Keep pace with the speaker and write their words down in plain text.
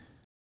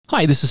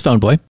Hi, this is Phone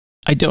Boy.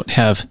 I don't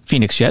have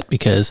Phoenix yet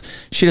because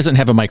she doesn't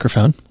have a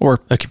microphone or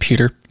a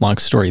computer. Long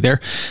story there.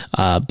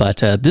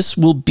 But this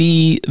will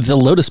be the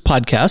Lotus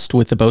podcast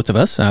with the both of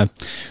us.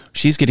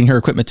 She's getting her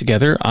equipment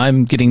together.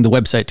 I'm getting the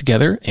website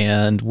together,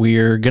 and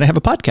we're going to have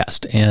a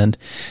podcast. And,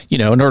 you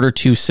know, in order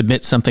to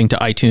submit something to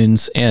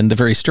iTunes and the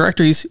various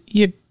directories,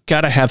 you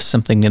got to have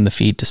something in the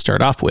feed to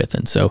start off with.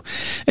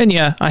 And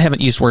yeah, I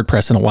haven't used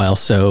WordPress in a while.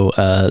 So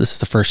this is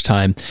the first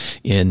time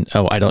in,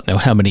 I don't know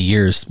how many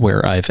years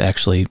where I've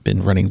actually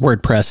been running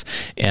WordPress,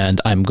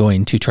 and I'm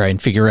going to try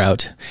and figure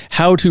out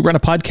how to run a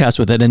podcast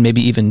with it and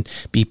maybe even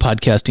be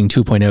podcasting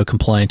 2.0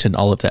 compliant and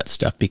all of that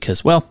stuff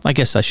because, well, I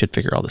guess I should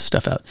figure all this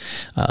stuff out.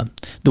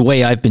 The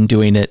way I've been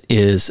doing it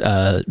is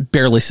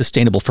barely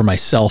sustainable for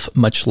myself,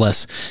 much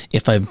less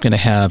if I'm going to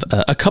have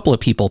a couple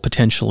of people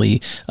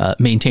potentially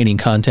maintaining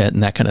content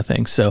and that kind of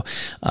thing. So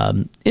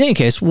in any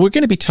case, we're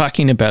going to be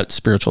talking about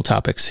spiritual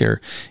topics here.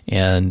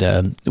 And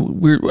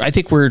I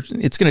think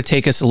it's going to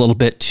take us a little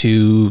bit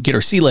to get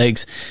our sea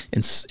legs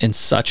and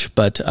such,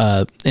 but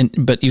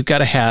you've got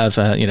to have,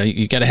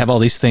 you got to have all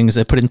these things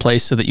that put in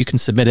place so that you can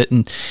submit it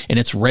and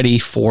it's ready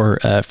for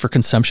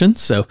consumption.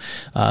 So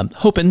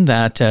hoping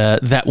that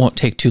that won't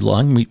take too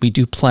long. We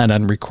do plan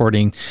on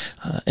recording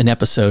an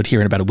episode here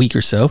in about a week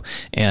or so,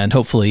 and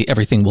hopefully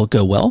everything will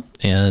go well.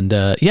 And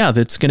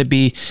that's going to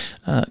be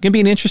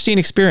an interesting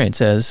experience.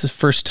 This is the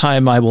first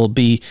time I will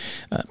be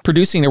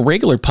producing a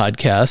regular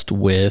podcast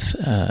with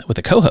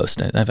a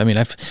co-host.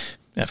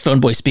 Phone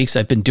Boy Speaks,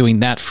 I've been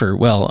doing that for,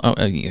 I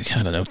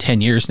don't know,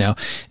 10 years now.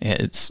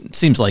 It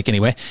seems like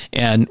anyway.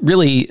 And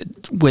really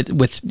with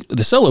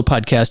the solo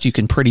podcast, you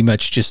can pretty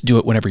much just do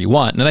it whenever you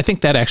want. And I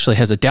think that actually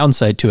has a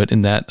downside to it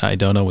in that I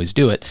don't always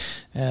do it.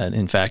 And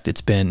in fact, it's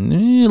been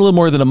a little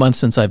more than a month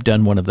since I've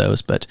done one of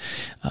those. But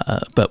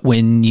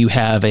when you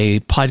have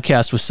a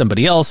podcast with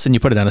somebody else and you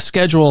put it on a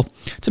schedule,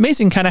 it's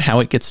amazing kind of how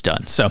it gets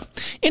done. So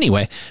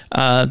anyway,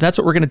 that's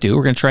what we're going to do.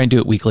 We're going to try and do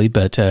it weekly,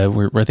 but I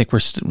think we're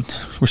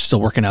still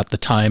working out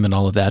the time and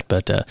all of that.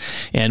 But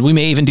and we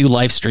may even do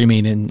live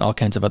streaming and all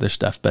kinds of other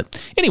stuff.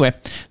 But anyway,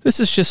 this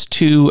is just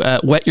to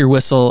wet your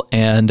whistle,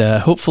 and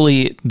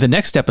hopefully the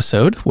next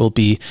episode will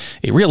be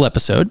a real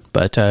episode.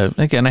 But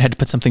again, I had to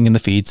put something in the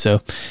feed,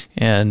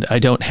 and I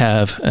don't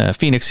have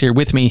Phoenix here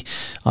with me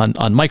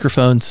on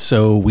microphone,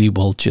 so we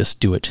will just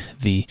do it.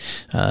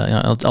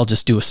 I'll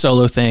just do a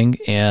solo thing,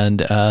 and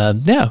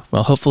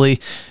hopefully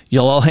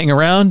you'll all hang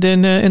around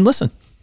and listen.